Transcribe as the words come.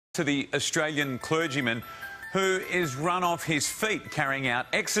To the Australian clergyman who is run off his feet carrying out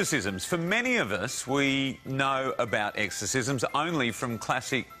exorcisms. For many of us, we know about exorcisms only from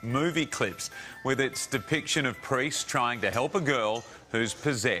classic movie clips with its depiction of priests trying to help a girl who's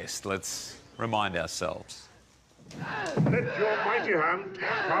possessed. Let's remind ourselves. Let your mighty hand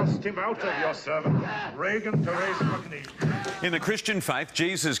cast him out of your servant, Regan Therese McNeil. In the Christian faith,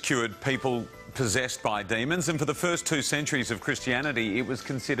 Jesus cured people possessed by demons, and for the first 2 centuries of Christianity, it was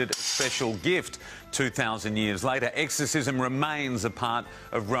considered a special gift. 2,000 years later, exorcism remains a part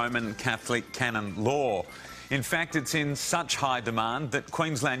of Roman Catholic canon law. In fact, it's in such high demand that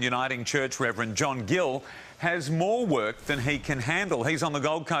Queensland Uniting Church Reverend Gill has more work than he can handle. He's on the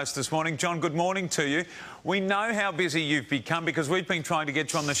Gold Coast this morning. John, good morning to you. We know how busy you've become because we've been trying to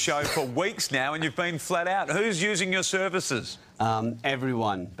get you on the show for weeks now and you've been flat out. Who's using your services?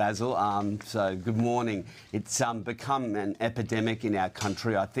 Everyone, Basil. So good morning. It's become an epidemic in our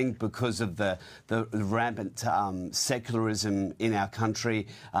country, I think, because of the rampant secularism in our country,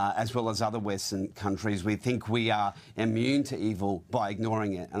 as well as other Western countries. We think we are immune to evil by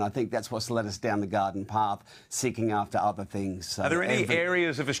ignoring it, and I think that's what's led us down the garden path, seeking after other things. So are there any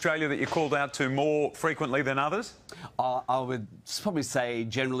areas of Australia that you're called out to more frequently than others? I would probably say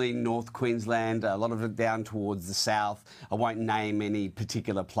generally North Queensland, a lot of it down towards the south. I won't name any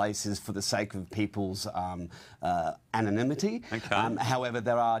particular places for the sake of people's anonymity. Okay. However,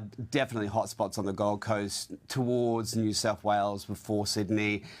 there are definitely hotspots on the Gold Coast towards New South Wales, before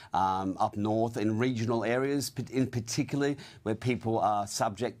Sydney, up north in regional areas in particular where people are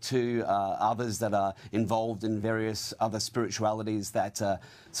subject to others that are involved in various other spiritualities that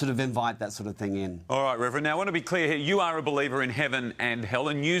sort of invite that sort of thing in. All right, Reverend. Now, I want to be clear here. You are a believer in heaven and hell,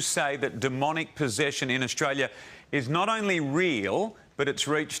 and you say that demonic possession in Australia is not only real, but it's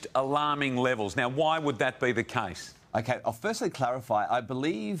reached alarming levels. Now, why would that be the case? OK, I'll firstly clarify. I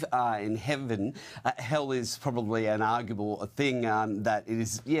believe in heaven, hell is probably an arguable thing that it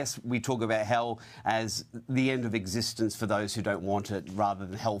is, yes, we talk about hell as the end of existence for those who don't want it, rather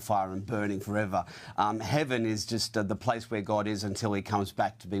than hellfire and burning forever. Heaven is just the place where God is until he comes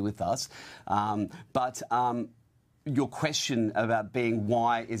back to be with us. Your question about being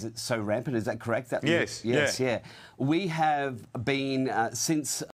why is it so rampant, is that correct? Yes. Yeah. We have been, since